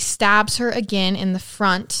 he stabs her again in the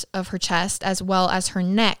front of her chest as well as her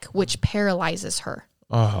neck, which paralyzes her.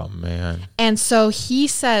 Oh, man. And so he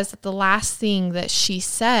says that the last thing that she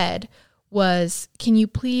said was, "Can you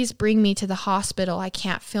please bring me to the hospital? I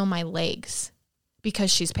can't feel my legs,"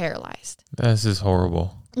 because she's paralyzed. This is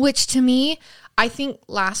horrible. Which to me, I think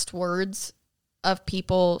last words of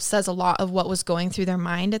people says a lot of what was going through their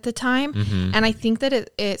mind at the time. Mm-hmm. And I think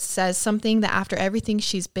that it says something that after everything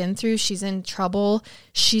she's been through, she's in trouble.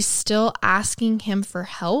 She's still asking him for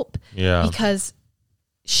help. Yeah. Because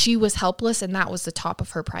she was helpless and that was the top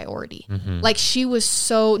of her priority. Mm-hmm. Like she was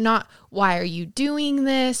so not, why are you doing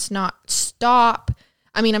this? Not stop.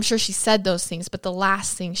 I mean, I'm sure she said those things, but the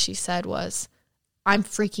last thing she said was, "I'm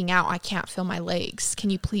freaking out. I can't feel my legs.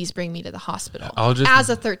 Can you please bring me to the hospital?" As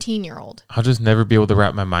a 13-year-old. I'll just never be able to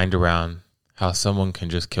wrap my mind around how someone can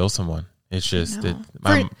just kill someone. It's just,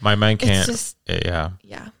 my mind can't. Just, yeah,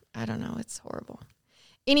 I don't know. It's horrible.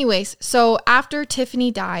 Anyways, so after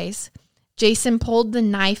Tiffany dies, Jason pulled the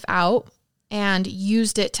knife out and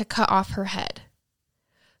used it to cut off her head.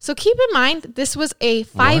 So keep in mind, this was a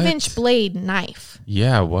 5-inch blade knife.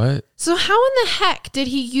 Yeah, what? So how in the heck did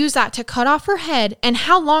he use that to cut off her head? And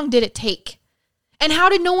how long did it take? And how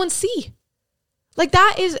did no one see? Like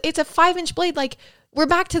it's a 5-inch blade. Like we're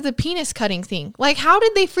back to the penis cutting thing. Like how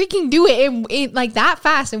did they freaking do it in like that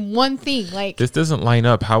fast in one thing? Like this doesn't line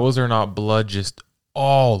up. How was there not blood just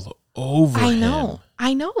all over him?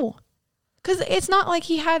 I know. Because it's not like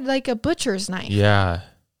he had like a butcher's knife. Yeah.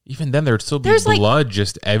 Even then, there'd still be blood like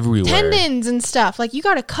just everywhere. Tendons and stuff. Like, you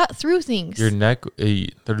got to cut through things. Your neck,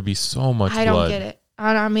 there'd be so much blood. I don't get it.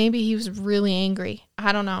 I don't know. Maybe he was really angry.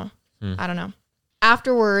 I don't know. I don't know.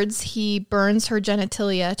 Afterwards, he burns her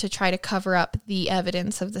genitalia to try to cover up the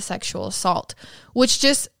evidence of the sexual assault, which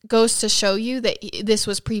just goes to show you that this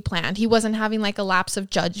was pre-planned. He wasn't having like a lapse of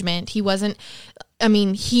judgment. He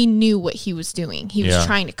knew what he was doing. He was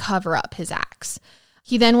trying to cover up his acts.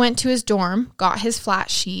 He then went to his dorm, got his flat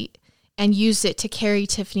sheet, and used it to carry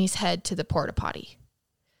Tiffany's head to the porta potty.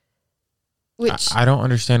 Which I don't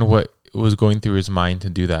understand what was going through his mind to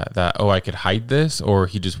do that. I could hide this, or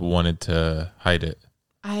he just wanted to hide it.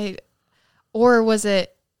 Or was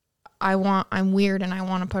it, I'm weird and I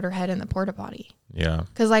want to put her head in the porta potty. Yeah.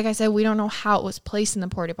 Because like I said, we don't know how it was placed in the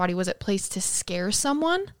porta potty. Was it placed to scare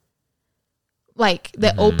someone? Like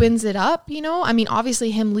that opens it up, you know? I mean,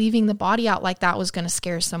 obviously him leaving the body out like that was going to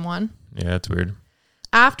scare someone. Yeah, that's weird.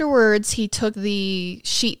 Afterwards, he took the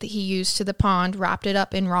sheet that he used to the pond, wrapped it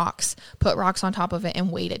up in rocks, put rocks on top of it,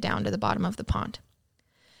 and weighed it down to the bottom of the pond.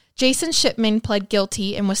 Jason Shipman pled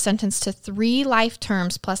guilty and was sentenced to 3 life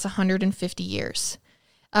terms plus 150 years.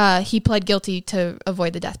 He pled guilty to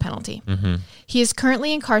avoid the death penalty. Mm-hmm. He is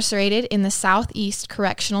currently incarcerated in the Southeast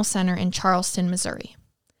Correctional Center in Charleston, Missouri.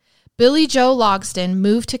 Billy Joe Logsdon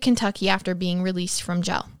moved to Kentucky after being released from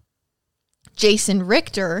jail. Jason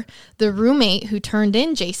Richter, the roommate who turned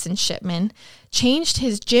in Jason Shipman, changed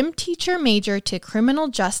his gym teacher major to criminal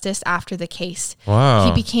justice after the case. Wow.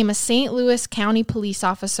 He became a St. Louis County police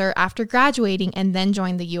officer after graduating and then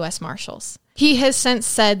joined the U.S. Marshals. He has since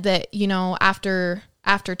said that, you know, after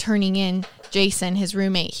turning in Jason, his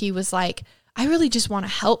roommate, he was like, I really just want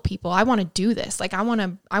to help people. I want to do this. Like, I want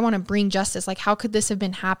to bring justice. Like, how could this have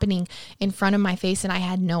been happening in front of my face and I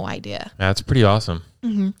had no idea? That's pretty awesome.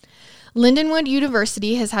 Mm-hmm. Lindenwood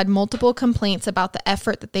University has had multiple complaints about the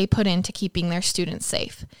effort that they put into keeping their students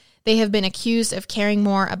safe. They have been accused of caring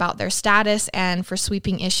more about their status and for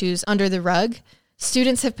sweeping issues under the rug.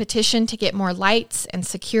 Students have petitioned to get more lights and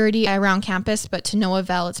security around campus, but to no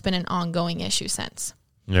avail. It's been an ongoing issue since.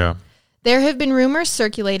 Yeah. There have been rumors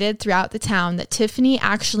circulated throughout the town that Tiffany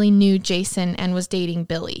actually knew Jason and was dating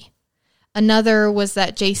Billy. Another was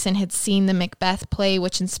that Jason had seen the Macbeth play,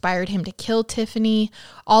 which inspired him to kill Tiffany.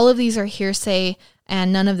 All of these are hearsay,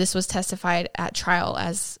 and none of this was testified at trial,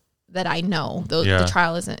 as that I know. The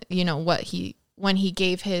trial isn't, you know, when he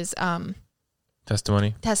gave his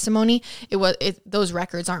testimony. Those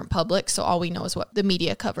records aren't public, so all we know is what the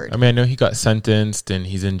media covered. I mean, I know he got sentenced and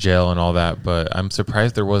he's in jail and all that, but I'm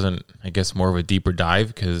surprised there wasn't, I guess, more of a deeper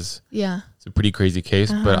dive because it's a pretty crazy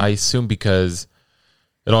case. But I assume because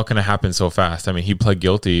it all kind of happened so fast. I mean, he pled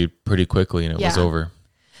guilty pretty quickly and it was over.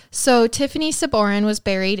 So Tiffany Sabourin was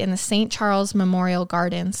buried in the St. Charles Memorial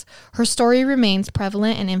Gardens. Her story remains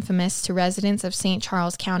prevalent and infamous to residents of St.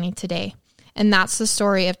 Charles County today. And that's the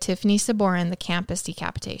story of Tiffany Sabourin, the campus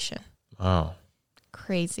decapitation. Wow.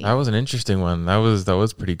 Crazy. That was an interesting one. That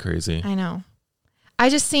was pretty crazy. I know. I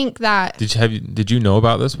just think that... Did you know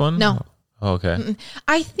about this one? No. Oh, okay. Mm-mm.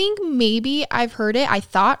 I think maybe I've heard it. I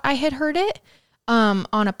thought I had heard it on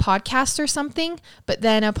a podcast or something, but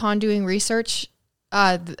then upon doing research,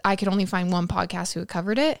 I could only find one podcast who had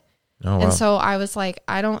covered it. Oh, wow. And so I was like,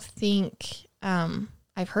 I don't think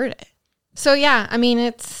I've heard it. So yeah, I mean,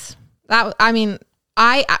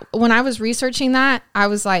 when I was researching that, I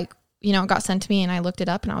was like, you know, it got sent to me and I looked it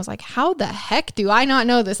up and I was like, how the heck do I not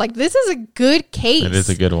know this? Like, this is a good case. It is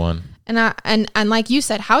a good one. And like you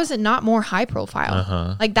said, how is it not more high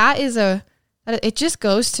profile? Like it just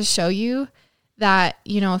goes to show you that,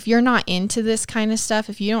 you know, if you're not into this kind of stuff,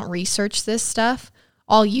 if you don't research this stuff,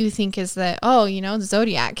 all you think is that, oh, you know, the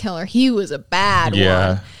Zodiac killer, he was a bad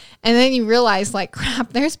one. And then you realize, like,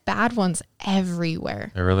 crap, there's bad ones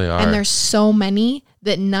everywhere. There really are. And there's so many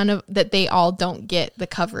that they all don't get the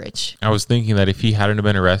coverage. I was thinking that if he hadn't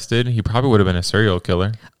been arrested, he probably would have been a serial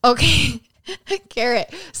killer. Okay.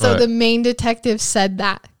 Garrett. So the main detective said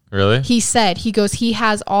that. Really? He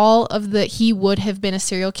has all of he would have been a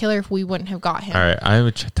serial killer if we wouldn't have got him. All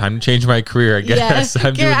right. Time to change my career, I guess. Yeah.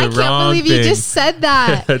 I'm doing the wrong thing. I can't believe you just said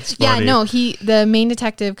that. That's funny. Yeah, no, the main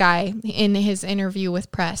detective guy in his interview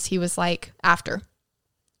with press, he was like,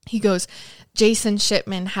 he goes, Jason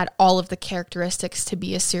Shipman had all of the characteristics to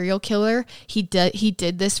be a serial killer. He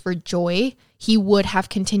did this for joy. He would have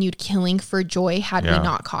continued killing for joy had we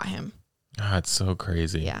not caught him. That's so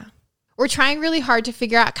crazy. Yeah. We're trying really hard to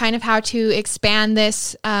figure out kind of how to expand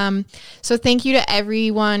this. So thank you to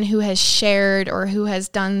everyone who has shared or who has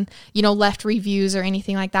done, you know, left reviews or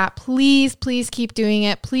anything like that. Please keep doing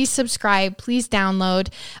it. Please subscribe. Please download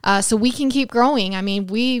so we can keep growing. I mean,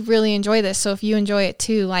 we really enjoy this. So if you enjoy it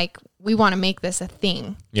too, like, we want to make this a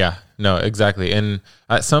thing. Yeah, no, exactly. And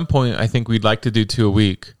at some point, I think we'd like to do 2 a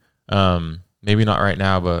week. Maybe not right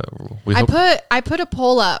now, but I put a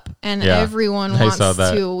poll up and everyone wants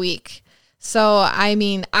 2 a week. So, I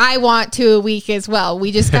mean, I want 2 a week as well.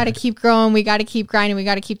 We just got to keep growing. We got to keep grinding. We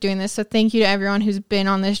got to keep doing this. So thank you to everyone who's been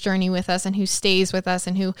on this journey with us and who stays with us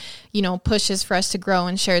and who, you know, pushes for us to grow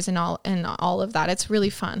and shares in all of that. It's really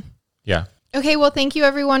fun. Yeah. Okay. Well, thank you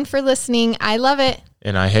everyone for listening. I love it.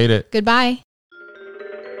 And I hate it. Goodbye.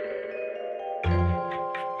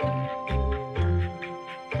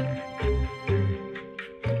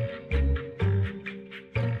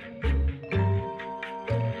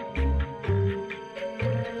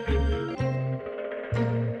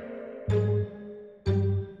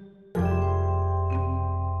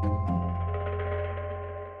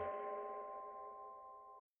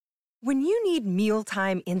 When you need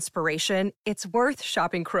mealtime inspiration, it's worth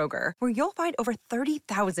shopping Kroger, where you'll find over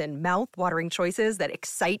 30,000 mouth-watering choices that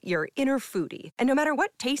excite your inner foodie. And no matter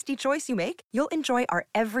what tasty choice you make, you'll enjoy our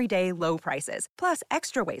everyday low prices, plus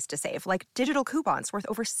extra ways to save, like digital coupons worth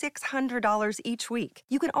over $600 each week.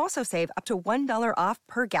 You can also save up to $1 off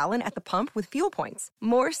per gallon at the pump with fuel points.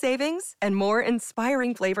 More savings and more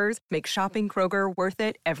inspiring flavors make shopping Kroger worth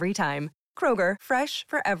it every time. Kroger, fresh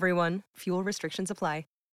for everyone. Fuel restrictions apply.